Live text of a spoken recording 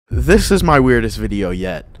This is my weirdest video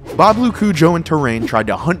yet. Baablu, Cujo, and Terrain tried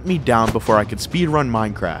to hunt me down before I could speedrun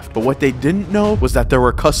Minecraft, but what they didn't know was that there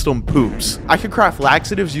were custom poops. I could craft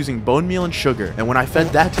laxatives using bone meal and sugar, and when I fed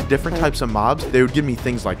that to different types of mobs, they would give me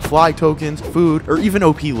things like fly tokens, food, or even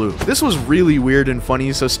OP loot. This was really weird and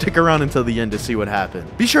funny, so stick around until the end to see what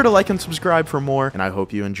happened. Be sure to like and subscribe for more, and I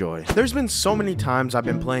hope you enjoy. There's been so many times I've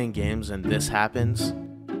been playing games and this happens.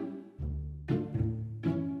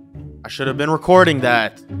 I should have been recording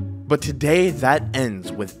that. But today, that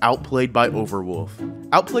ends with Outplayed by Overwolf.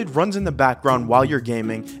 Outplayed runs in the background while you're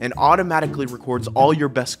gaming and automatically records all your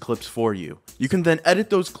best clips for you. You can then edit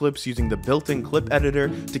those clips using the built-in clip editor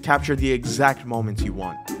to capture the exact moments you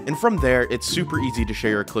want. And from there, it's super easy to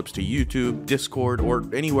share your clips to YouTube, Discord, or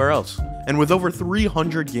anywhere else. And with over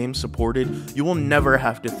 300 games supported, you will never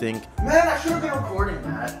have to think, man, I should have been recording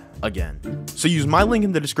that again. So use my link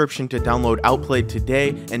in the description to download Outplayed today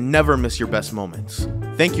and never miss your best moments.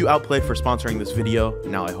 Thank you Outplayed for sponsoring this video.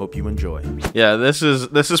 Now I hope you enjoy. Yeah, this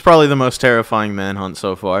is probably the most terrifying manhunt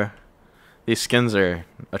so far. These skins are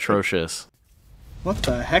atrocious. What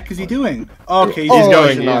the heck is he doing? Okay, he's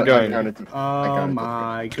going. Oh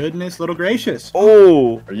my goodness, little gracious.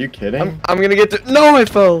 Oh, are you kidding? I'm gonna get to. No, I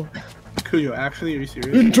fell. Kuyo, actually, are you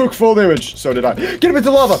serious? You took full damage. So did I. Get him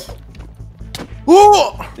into lava.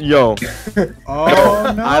 Oh! Yo.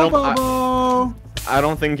 Oh no, I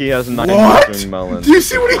don't think he has 9 melons. Do you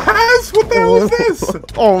see what he has? What the hell is this?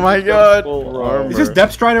 Oh my god. Is this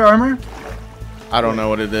Depth Strider armor? I don't know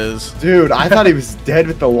what it is. Dude, I thought he was dead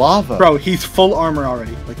with the lava. Bro, he's full armor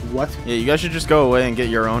already. Like, what? Yeah, you guys should just go away and get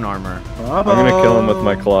your own armor. I'm gonna kill him with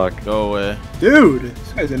my clock. Go away. Dude,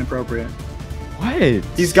 this guy's inappropriate. What?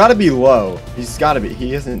 He's gotta be low. He's gotta be.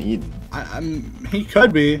 He hasn't eaten. He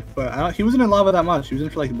could be, but he wasn't in lava that much. He was in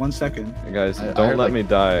for like 1 second. Hey guys, don't let me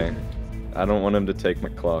die. I don't want him to take my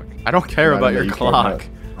clock. I don't care about your clock.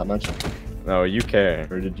 How much? No, you care.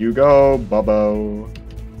 Where did you go, Bubbo?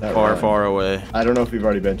 Far away. I don't know if we've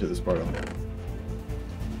already been to this part.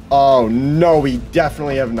 Oh no, we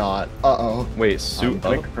definitely have not. Uh-oh. Wait, suit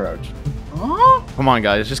up? Approach. Huh? Come on,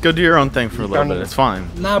 guys, just go do your own thing for a little bit. It's fine.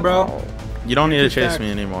 Nah, bro. You don't need to chase me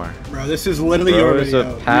anymore. Bro, this is literally your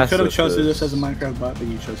video. You could have chosen this as a Minecraft bot, but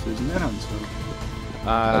you chose this manhunt, so.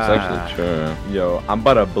 That's actually true. Yo, I'm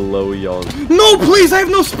about to blow y'all. No, please! I have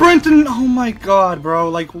no sprint and oh my god, bro.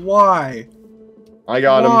 Like, why? I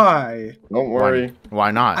got him. Why? Don't worry. Why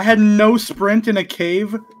not? I had no sprint in a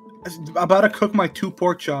cave, about to cook my 2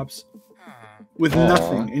 pork chops with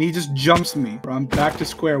nothing, and he just jumps me. Bro, I'm back to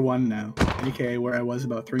square one now, aka where I was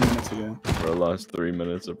about 3 minutes ago. For the last 3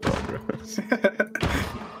 minutes of progress.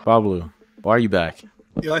 Baablu, why are you back?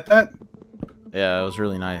 You like that? Yeah, it was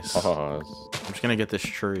really nice. I'm just gonna get this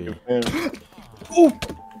tree. Oh!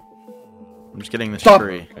 I'm just getting this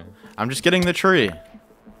tree. Okay. I'm just getting the tree.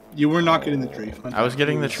 You were not getting the tree. I was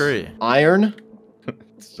getting the tree. Iron?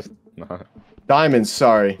 It's just not. Diamonds,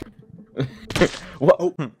 sorry. What?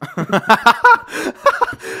 Oh.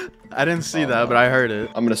 I didn't see that, but I heard it.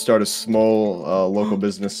 I'm gonna start a small local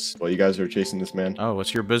business while you guys are chasing this man. Oh,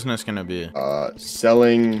 what's your business gonna be?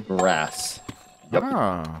 Selling grass. Yep.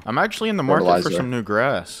 Oh, I'm actually in the market for some new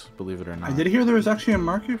grass, believe it or not. I did hear there was actually a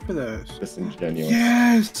market for this. Disingenuous.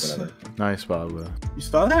 Yes! Whatever. Nice, Baablu. You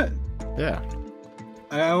saw that? Yeah.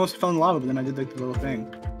 I almost fell in lava, but then I did like the little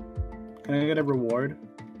thing. Can I get a reward?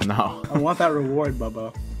 No. I want that reward,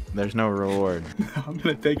 Bubbo. There's no reward. I'm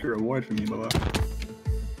gonna take a reward from you, Bubbo.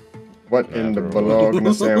 What in the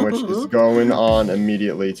bologna sandwich is going on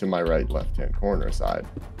immediately to my right left-hand corner side?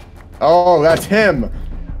 Oh, that's him!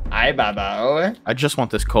 Hi, Bubbo. I just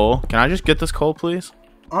want this coal. Can I just get this coal, please?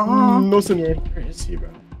 No, senor. Where is he, bro?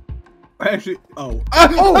 I actually. Oh.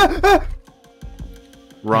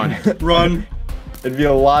 Run. Run. It'd be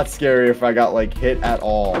a lot scarier if I got, like, hit at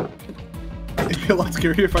all. It'd be a lot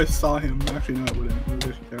scarier if I saw him. Actually, no, it wouldn't. It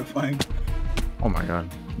would be terrifying. Oh my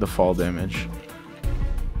god. The fall damage.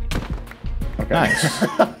 Okay. Nice.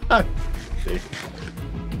 That was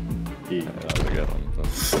a good one.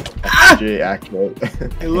 J accurate.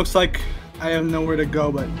 It looks like I have nowhere to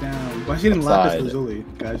go but down. Why is he getting lapis lazuli?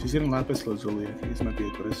 Guys, he's getting lapis lazuli. I think this might be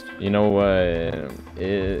a twist. You know what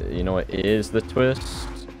is the twist?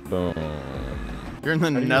 Boom. You're in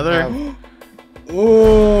the nether?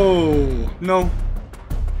 Oh no.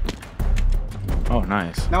 Oh,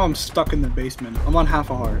 nice. Now I'm stuck in the basement. I'm on half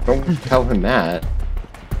a heart. Don't tell him that.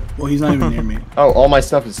 Well, he's not even near me. Oh, all my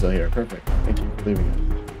stuff is still here. Perfect. Thank you for leaving it.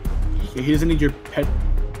 Okay, he doesn't need your pet.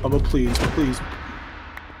 Bubba, please, please.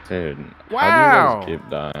 Dude, wow. How do you guys keep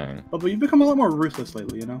dying? Bubba, you've become a lot more ruthless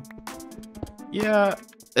lately, you know? Yeah,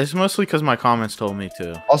 it's mostly because my comments told me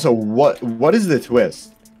to. Also, what is the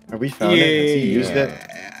twist? Have we found it? Has he used it?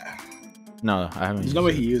 No, I haven't. There's no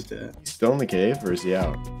way he used it. He's still in the cave, or is he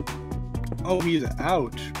out? Oh, he's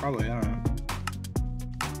out. Probably, I don't know.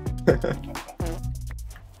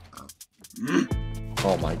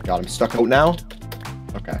 Oh my god, I'm stuck out now?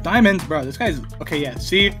 Okay. Diamonds, bro. This guy's... Okay, yeah,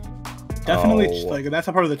 see? Definitely, Oh. like, that's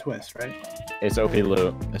a part of the twist, right? It's OP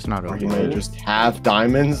loot. It's not Or over. he may just have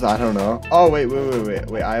diamonds, I don't know. Oh, wait,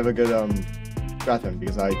 I have a good, strat then,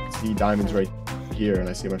 because I see diamonds right here, and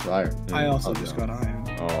I see a bunch of iron. I also Oh, just no. got iron.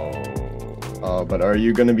 Oh, but are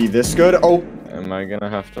you gonna be this good? Oh! Am I gonna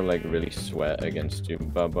have to like really sweat against you,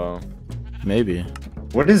 Bubbo? Maybe.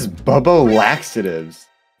 What is Bubbo laxatives?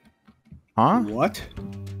 Huh? What?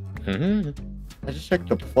 Mhm. I just checked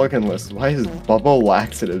the plugin list. Why is Bubbo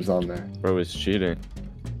laxatives on there? Bro is cheating.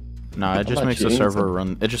 No, it just not makes the cheating, server so-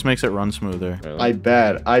 run. It just makes it run smoother. Really? I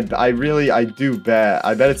bet. I do bet.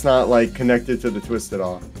 I bet it's not like connected to the twist at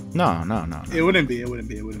all. No. It wouldn't be. It wouldn't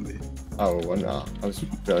be. Oh, well, no.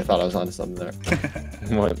 I thought I was onto something there.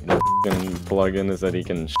 What the f***ing plugin is that he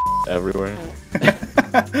can everywhere?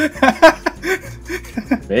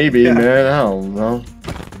 Maybe, man. I don't know.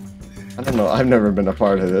 I don't know. I've never been a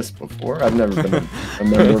part of this before. I've never been a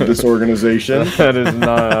member of this organization. That is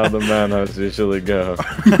not how the manhunts usually go.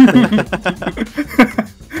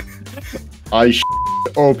 I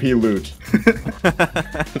OP loot.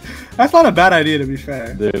 That's not a bad idea, to be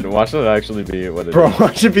fair. Dude, watch that actually be what it Bro, is.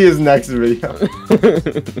 what should be his next video?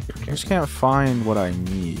 I just can't find what I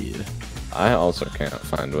need. I also can't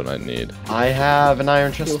find what I need. I have an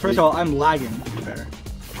iron chest. Well, first of all, I'm lagging, to be fair.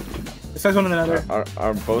 Besides one another,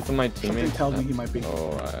 Are both of my something teammates? tells me he might be.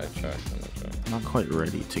 Oh, I checked. I'm not quite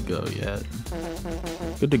ready to go yet.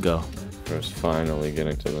 Good to go. First, finally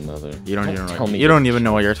getting to the nether. You don't even tell me. you don't even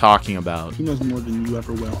know what you're talking about. He knows more than you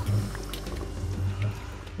ever will.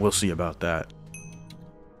 We'll see about that.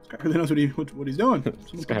 This guy really knows what he's doing.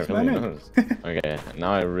 This guy really knows. Okay,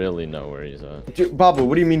 now I really know where he's at. Dude, Bubbo,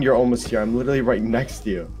 what do you mean you're almost here? I'm literally right next to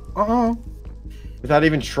you. Without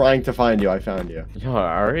even trying to find you, I found you. Yo,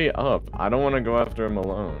 hurry up. I don't want to go after him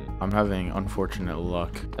alone. I'm having unfortunate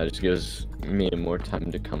luck. That just gives me more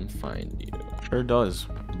time to come find you. Sure does,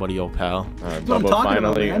 buddy old pal. what Alright, I'm Bubbo talking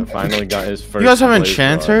about, man. finally got his first. You guys have blaze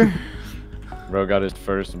enchanter? rod. Bro got his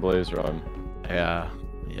first blaze rod. Yeah.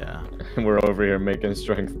 We're over here making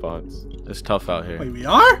strength pots. It's tough out here. Wait, we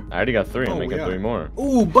are? I already got 3. I'm Oh, making yeah. 3 more.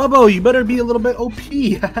 Ooh, Bubbo, you better be a little bit OP.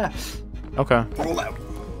 Okay. Roll out.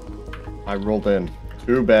 I rolled in.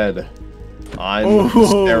 To bed. I'm Oh.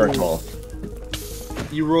 hysterical.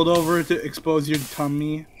 You rolled over to expose your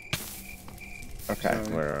tummy. Okay.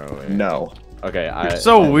 Where are we? No. Okay, You're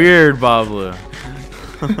so weird, Baablu.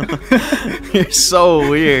 You're so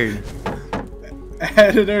weird.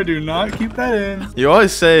 Editor, do not keep that in. You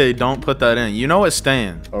always say don't put that in. You know it's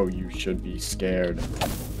staying. Oh, you should be scared.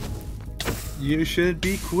 You should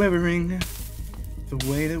be quivering the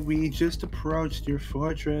way that we just approached your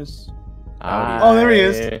fortress. Oh, there he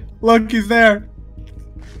is. Look, he's there.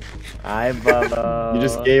 Hi, Bubbo. You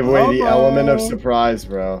just gave away the Bubbo. element of surprise,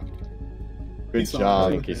 bro. Good He saw I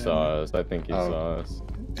job. think he saw us. I think he Oh. saw us.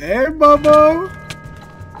 Hey, Bubbo.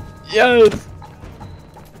 Yes!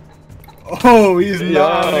 Oh, he's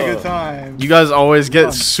not having a Yo. good time. You guys always On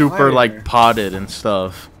get super fire. like potted and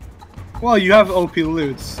stuff. Well, you have OP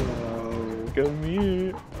loot, so... Come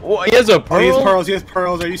here. Oh, he has a Oh, pearl. he has pearls, he has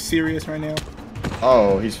pearls. Are you serious right now?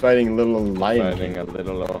 Oh, he's fighting little lion. Fighting King. a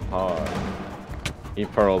little hard. He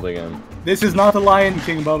pearled again. This is not the Lion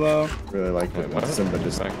King, Bubbo. Really like Wait, it what? when Simba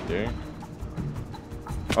just Back here.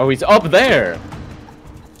 Oh, he's up there.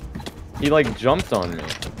 He like jumped on me.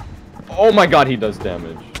 Oh my god, he does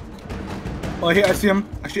damage. Oh, here, I see him.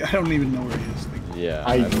 Actually, I don't even know where he is. Like, Yeah.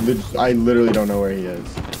 I literally don't know where he is.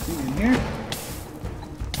 is he in here?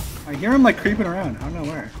 I hear him like creeping around. I don't know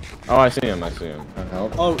where. Oh, I see him. I see him.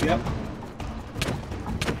 Help. Oh, yep.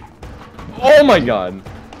 Oh my god.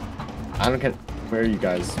 I don't get where you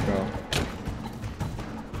guys go.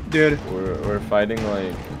 Dude. We're fighting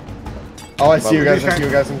like. Oh, I see you Bubba, guys. I see you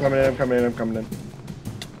guys. I'm coming in. I'm coming in. I'm coming in.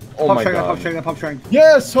 Oh Pop my strength, god. pop strength, pop strength.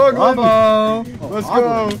 Yes, Hoglin! Bubbo! Oh, Let's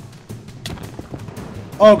Hoglin. go.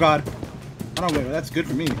 Oh god. I don't wait, that's good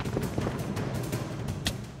for me.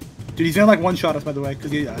 Dude, he's gonna like one shot us by the way,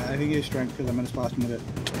 because I think he has strength because I'm gonna splash him with it.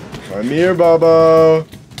 Come here, Bubbo.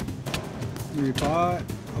 Repot.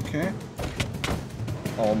 Okay.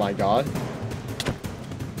 Oh my god.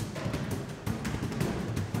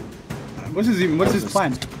 What's his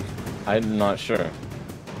plan? I'm not sure.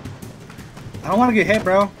 I don't wanna get hit,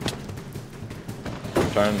 bro.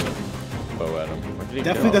 I'm trying to bow at him. Where did he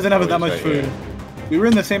Definitely go? doesn't have Oh, that he's much right food. here. We were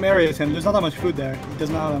in the same area as him. There's not that much food there. He does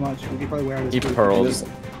not have that much. We could probably wear his He food. pearled. Just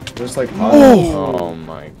Just like Oh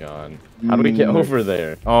my god. How do we get over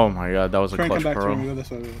there? Oh my god, that was a Try and come clutch back to me. pearl. Go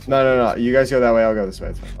this way. No. You guys go that way. I'll go this way.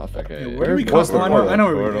 It's fine. Okay. Yeah, where do we come from? I know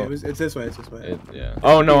where we portal? go. It's this way. It's this way. Yeah.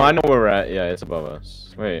 Oh no, I know where we're at. Yeah, it's above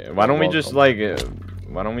us. Wait, why don't we just like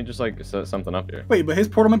set something up here? Wait, but his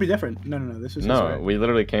portal might be different. No. This is No, this way. we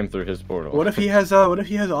literally came through his portal. What if he has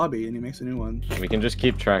Obby and he makes a new one? We can just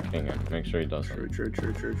keep tracking him. Make sure he does it. True.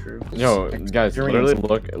 Yo, guys, literally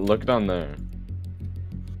look down there.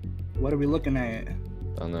 What are we looking at?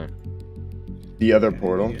 Down there. The other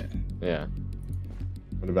portal. Yeah.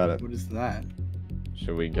 What about it? What is that?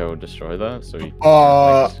 Should we go destroy that? So we.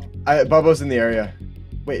 Bubbo's in the area.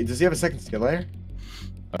 Wait, does he have a second skill layer?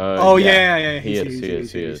 Oh yeah. He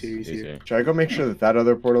is here. Should I go make sure that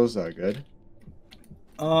other portal's good?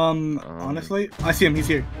 Honestly, I see him. He's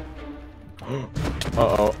here.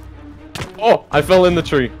 Uh-oh. Oh, I fell in the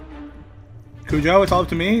tree. Cujo, it's all up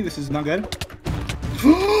to me. This is not good.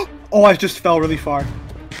 Oh, I just fell really far.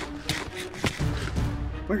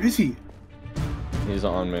 Where is he? He's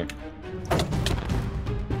on me.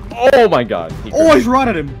 Oh my god. I just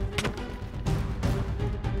rotted him.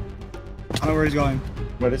 I don't know where he's going.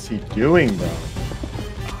 What is he doing, bro?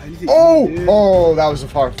 Dude. Oh, that was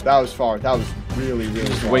far. That was really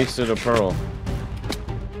Just far. wasted a pearl.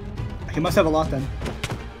 He must have a lot then.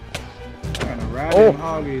 Trying to rat Oh. him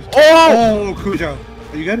hoggies. Oh! Oh, Cujo.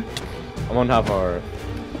 Are you good? I'm on half hour.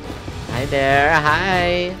 Hi there,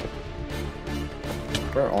 hi.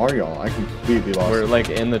 Where are y'all? I completely lost. We're like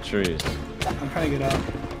in the trees. I'm trying to get out.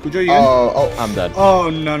 Cujo, you good? Oh, I'm dead. Oh,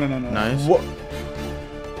 no. Nice. what?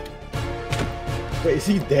 Wait, is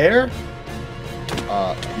he there?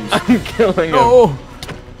 I'm killing him. Oh!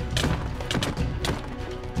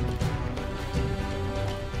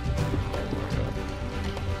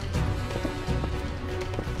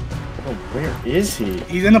 Oh, where is he?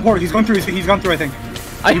 He's in the portal. He's gone through. He's gone through, I think.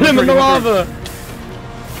 I hit him in the lava.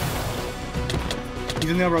 He's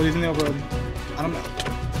in the road. He's in the road. I don't know.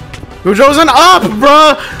 Cujo's an up,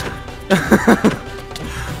 bruh!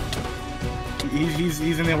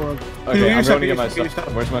 He's in the world. Okay, I'm going to get my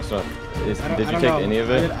stuff. Where's my stuff? Did you take any of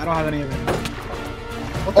it? I don't have any of it.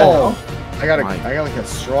 What the Oh, hell? I got like a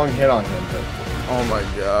strong hit on him. But... Oh my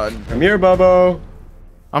god. Come here, Bubbo.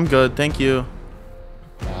 I'm good, thank you.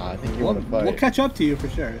 I think you want to fight. We'll catch up to you for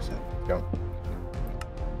sure. So. Go.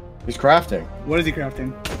 He's crafting. What is he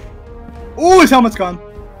crafting? Oh, his helmet's gone.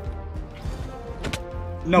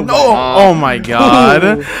 No. No! Oh my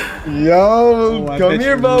god. Yo, I come bet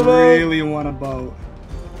here, you Bubbo. really want a boat.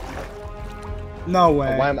 No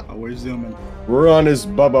way. why am I- We're zooming. We're on his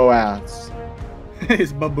Bubbo ass.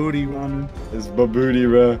 His babooty running. His babooty,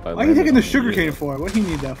 bro. Why are you taking the sugarcane for? What do you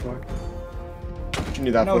need that for? What you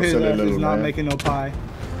need that No, for, his silly ass little is not man? making no pie.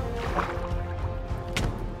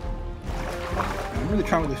 I'm really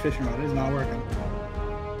trying with this fishing rod. It is not working.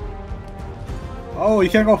 Oh, you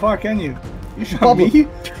can't go far, can you? You shot me?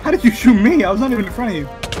 How did you shoot me? I was not even in front of you.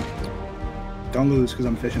 Don't lose, because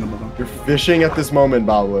I'm fishing above him. You're fishing at this moment,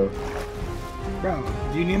 Baablu. Bro,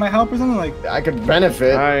 do you need my help or something? Like, I could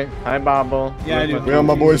benefit. Hi Bubbo. Yeah, I do. We on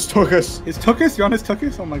my boys took us. his Tookus? You're on his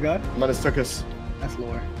Tookus? Oh my god. I'm on his took us. That's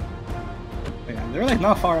lore. Yeah, they're like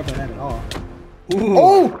not far up ahead at all. Ooh.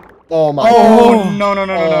 Oh! Oh my Oh, god. no.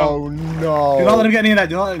 Oh no. Do not let him get any of that.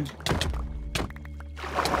 Do not let him...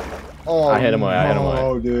 Oh, I hit him away.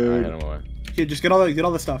 Oh, I dude. hit him away. Here, just get all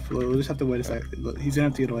the stuff. We'll just have to wait a sec. He's gonna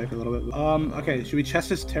have to get away for a little bit. Okay, should we chest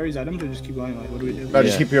his Terry's items or just keep going? Like, what do we do? No,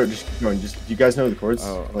 just Yeah. keep here. Just keep going. Just, you guys know the chords?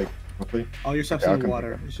 Oh. Like, roughly? All your stuff's Okay, I'll in the come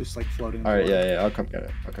water. It's just like floating. In the Alright, water. yeah. I'll come get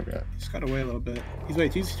it. He's got away a little bit.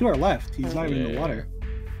 He's to our left. He's not even in the Yeah. water.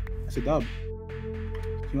 That's a dub.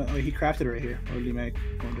 He crafted it right here. What did he make?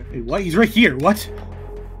 Wait, what? He's right here. What?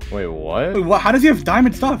 Wait, what? Wait, what? How does he have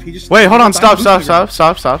diamond stuff? He just. Wait, hold on, stop. Diamond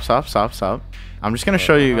Stop. I'm just gonna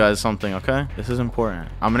show you guys something, okay? This is important.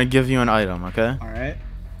 I'm gonna give you an item, okay? Alright.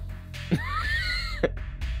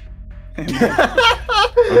 I'm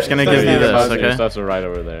just gonna give you this, Your okay? stuff's right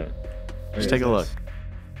over there. Just take a look.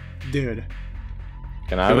 Dude.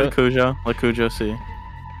 Can I have Let it? Cujo. Let Cujo see.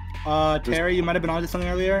 Terry, you might have been onto something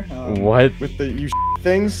earlier. What? With the you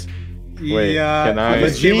things? Wait, can I- I'm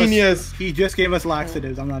a genius. He just gave us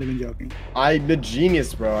laxatives. I'm not even joking. I'm a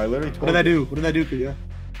genius, bro. I literally told What did I you. do? What did I do, Kuya?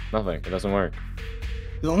 Nothing. It doesn't work.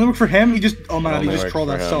 Does it only work for him? He just. Oh my god, he Only just works trolled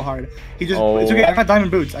for us him. so hard. He just. Oh. It's okay. I got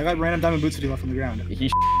diamond boots. I got random diamond boots that he left on the ground.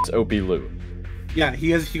 He OP loot. Yeah, he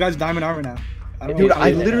got diamond armor now. I don't know Dude, what to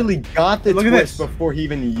I do. literally got the Look at twist this. before he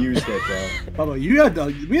even used it, bro. Bubbo, you had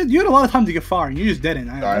a lot of time to get far, and you just didn't.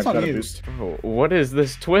 Alright, That's I've on got a you. boost. Bro, what is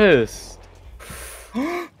this twist?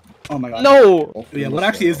 Oh my god. No! Yeah, what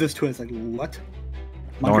actually is this twist? Like, what?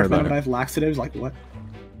 Don't worry Minecraft about Manhunt laxatives? Like, what?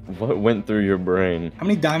 What went through your brain? How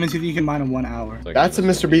many diamonds do you think you can mine in 1 hour? It's like That's a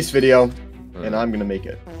Mr. Beast video, and I'm gonna make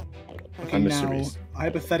it. Okay, I'm now, Mr. Beast.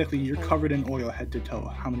 hypothetically, you're covered in oil head to toe.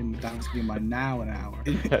 How many diamonds can you mine now in an hour?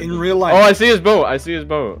 In real life. Oh, I see his boat. I see his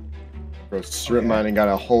boat. Bro, strip mining got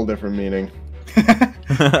a whole different meaning.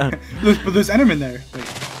 But there's Enderman there.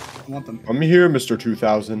 Wait, I want them. I'm here, Mr.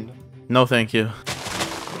 2000. No, thank you.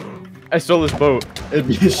 I stole his boat. It'd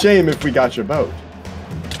be a shame if we got your boat.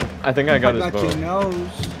 I think I got his your boat.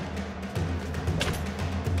 nose.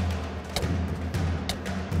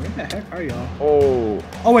 Where the heck are y'all? Oh.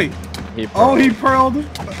 Oh wait. He pearled.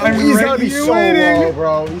 I'm He's right gotta be here so waiting. low,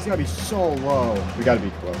 bro. He's gotta be so low. We gotta be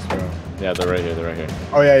close, bro. Yeah, they're right here. They're right here.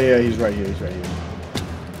 Oh, yeah, he's right here. He's right here.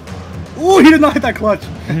 Ooh, he did not hit that clutch.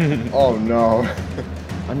 Oh, no.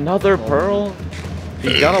 Another pearl?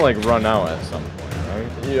 He's gotta like run out at some point,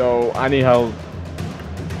 right? Yo, I need help.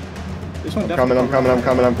 This one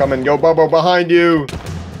I'm coming. Go, Bubbo, behind you.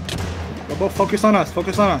 Bubbo, focus on us.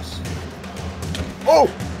 Focus on us.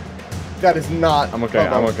 Oh! That is not. I'm okay.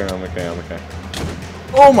 Bubbo. I'm okay.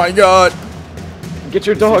 Oh my god. Get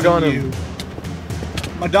your dog on him. You.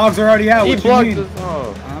 My dogs are already out. He What you blocked mean? his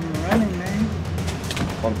dog. I'm running, man.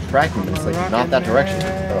 I'm tracking this, like, not that direction.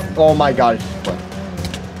 Man. Oh my god. What?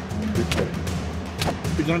 You're kidding.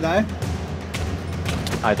 Who's gonna die?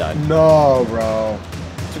 I died. No, bro.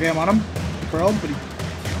 It's okay, I'm on him. Pearl, but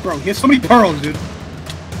bro, he has so many pearls, dude.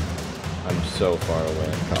 I'm so far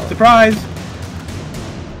away. Surprise!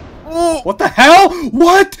 What the hell?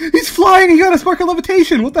 What? He's flying. He got a spark of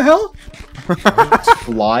levitation. What the hell?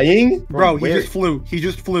 Flying? Bro, he where, just flew. He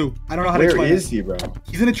just flew. I don't know how to where explain is it. he, bro?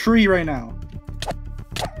 He's in a tree right now.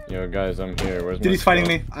 Yo, guys, I'm here. Where's Dude, my he's fighting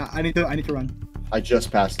spot? me. I need to run. I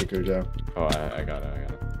just passed the Cujo. Oh, I got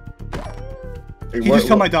it. Hey, He just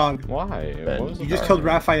killed my dog. Why? Ben, What was You the just problem? killed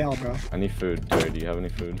Raphael, bro. I need food. Terry, do you have any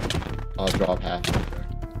food? I'll drop half.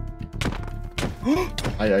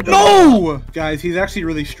 I No! Guys, he's actually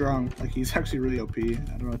really strong. Like, he's actually really OP. I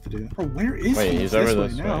don't know what to do. Bro, where is Wait, he? he's It's over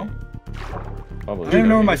this way. now. Probably. I don't even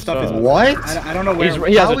know where my stuff is. What? I don't know where.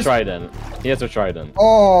 He has How a is- trident. He has a trident.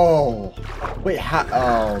 Oh! Wait,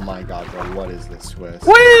 oh my god, bro. What is this, Swiss?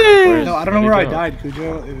 Where's- No, I don't know where'd where he I go? died,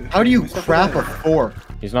 Cujo. How do you My stuff is crap a there. fork?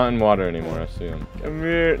 He's not in water anymore. I see him. Come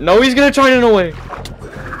here. No, he's gonna trident away.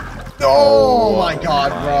 Oh my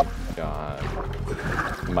god, my bro.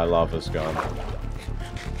 God. My lava's gone.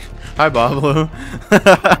 Hi, Baablu.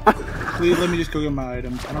 Please let me just go get my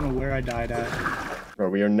items. I don't know where I died at. Bro,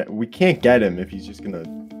 we can't get him if he's just gonna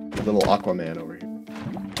little Aquaman over here.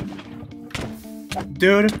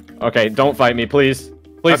 Dude, Okay, don't fight me, please.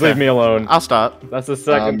 Please Okay. leave me alone. I'll stop. That's the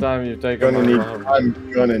second time you've taken my lava.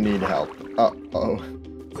 I'm gonna need help. Uh-oh.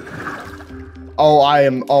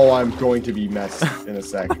 I'm going to be messed in a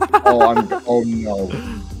sec. Oh no.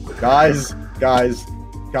 Guys.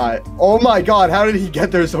 Oh my god, how did he get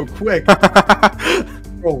there so quick?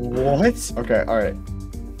 Bro, what? Okay, alright.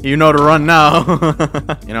 You know to run now.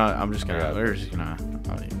 You know, I'm just gonna. We're just gonna.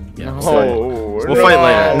 Yeah. We'll fight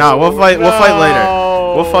later. No, we'll fight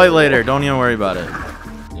later. We'll fight later. Don't even worry about it.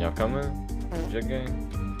 Y'all coming? Jet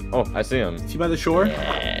gang? Oh, I see him. is he by the shore?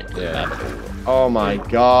 Yeah. Oh my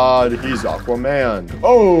god, he's Aquaman.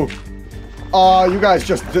 Oh! You guys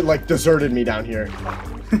just deserted me down here.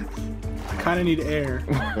 I kind of need air.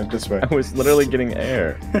 Went this way. I was literally getting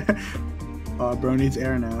air. Bro needs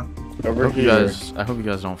air now. Over I hope here. I hope you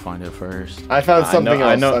guys don't find it first. I found something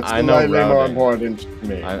else that's I know slightly more routing. important to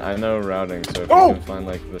me. I know routing, so if Oh! you can find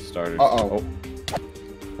like the starters. Uh-oh.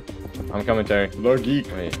 I'm coming, Terry. The geek.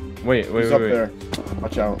 Wait. He's up there.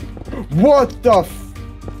 Watch out. What the f-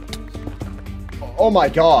 Oh my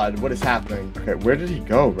god, what is happening? Okay, where did he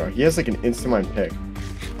go, bro? He has like an instant-mine pick.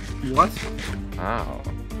 What? Ow.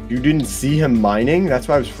 You didn't see him mining? That's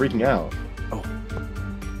why I was freaking out. Oh.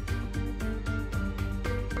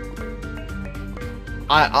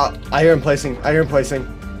 I hear him placing.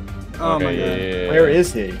 Oh Okay, my god. yeah. Where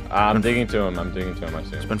is he? I'm digging to him. I see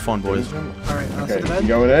It's him. been fun, boys. Alright, I'll Okay, sit in bed. you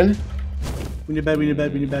going in? We need bed, we need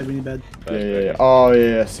bed, we need bed, we need bed. Yeah. Oh,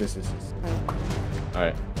 yes.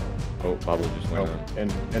 Alright. Oh, Bubbo just went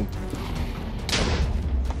in. And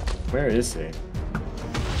where is he?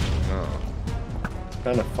 Oh.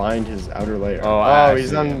 Trying to find his outer layer. Oh, I he's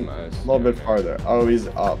see on him. I a see little bit him. farther. Oh, he's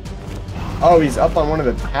up. Oh, he's up on one of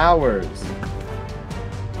the towers.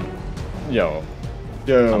 Yo,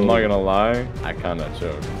 Dude. I'm not gonna lie, I kinda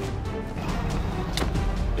choked.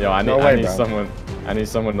 Yo, I need bro. I need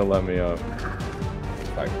someone to let me up.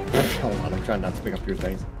 Like, hold on, I'm trying not to pick up your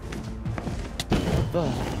things.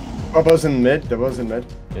 Bubbo's in mid. Bubbo's in mid.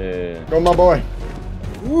 Yeah. Go, my boy.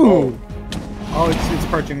 Ooh. Oh, it's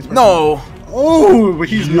perching. It's perching. No. Oh, but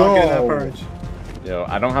he's not getting that Yo. perch. Yo,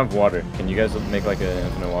 I don't have water. Can you guys make like an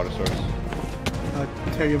infinite water source?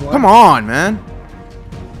 Tell you what. Come on, man.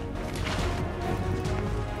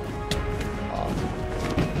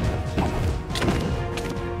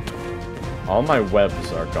 All my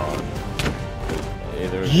webs are gone.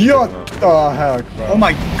 What the heck, bro? Oh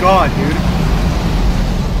my god, dude.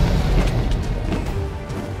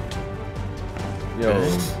 Yo,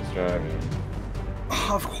 this dragon.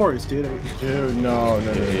 Of course, dude. Dude, no. He's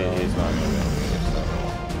not gonna be able to get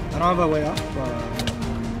I don't have a way up, but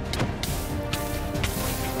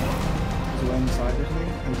is it on the side or something?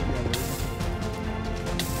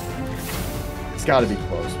 It's gotta be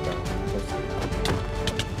close, bro.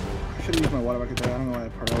 I should have used my water bucket there. I don't know why I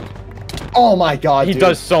pearled. Oh my god, He dude.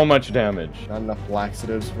 does so much damage. Not enough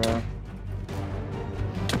laxatives, bro.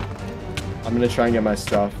 I'm gonna try and get my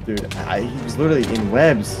stuff, dude. He was literally in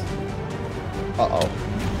webs. Uh-oh.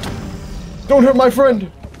 Don't hurt my friend!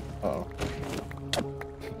 Uh-oh.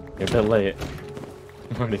 You're a bit late.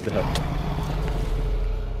 I'm already dead.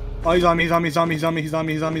 Oh, he's on me, he's on me, he's on me, he's on me, he's on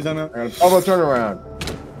me, he's on me, he's on me. I got a Bubbo turnaround.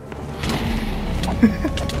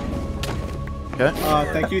 Okay.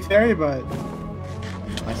 Thank you, Terry, but...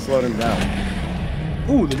 I slowed him down.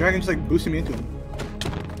 Ooh, the dragon just like boosted me into him.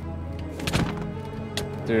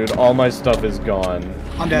 Dude, all my stuff is gone.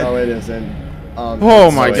 I'm dead. No, it isn't. Oh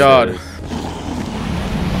my So it god. is.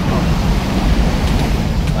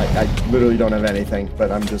 I literally don't have anything,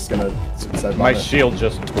 but I'm just gonna suicide My bomb it. shield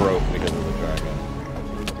just broke because of the dragon.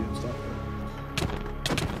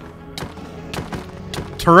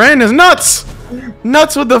 Terrain is nuts!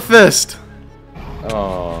 Nuts with the fist!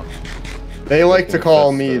 Oh. They like to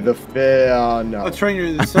call me the no. Oh, train your...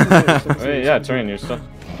 Wait, yeah, Terrain, you're stuff.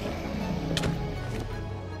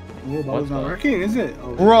 Ooh, Bubbo's not working, is it?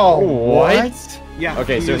 Oh, Bro, What? yeah.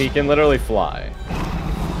 Okay, so he can literally fly.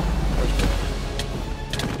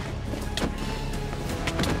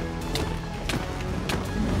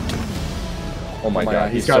 Oh my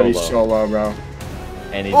god, he's gotta be solo. so low, bro.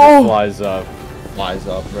 And he Oh! just flies up. Flies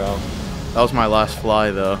up, bro. That was my last fly,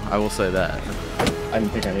 though. I will say that. I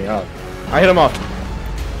didn't pick any up. I hit him off.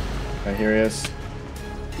 Okay, here he is.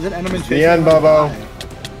 Is it Enderman The end, Bubbo.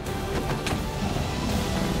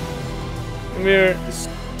 Come here. This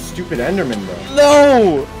stupid Enderman, bro.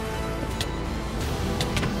 No!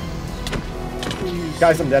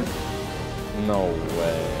 Guys, I'm dead. No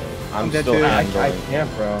way. I'm dead still too. I handling. can't,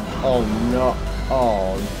 bro. Oh no.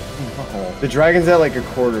 Oh no. The dragon's at like a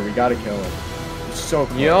quarter. We gotta kill him. It's so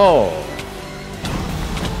close. Yo!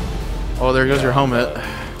 Oh, there goes your helmet.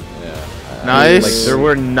 Yeah. Nice. Like, there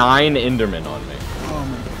were 9 Endermen on me. Oh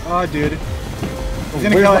my god, dude. He's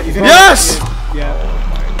gonna Where's kill my- it. He's gonna Yes!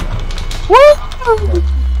 Yeah. Woo!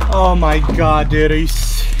 Oh my god, dude. Are you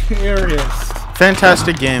serious?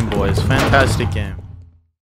 Fantastic game, boys. Fantastic game.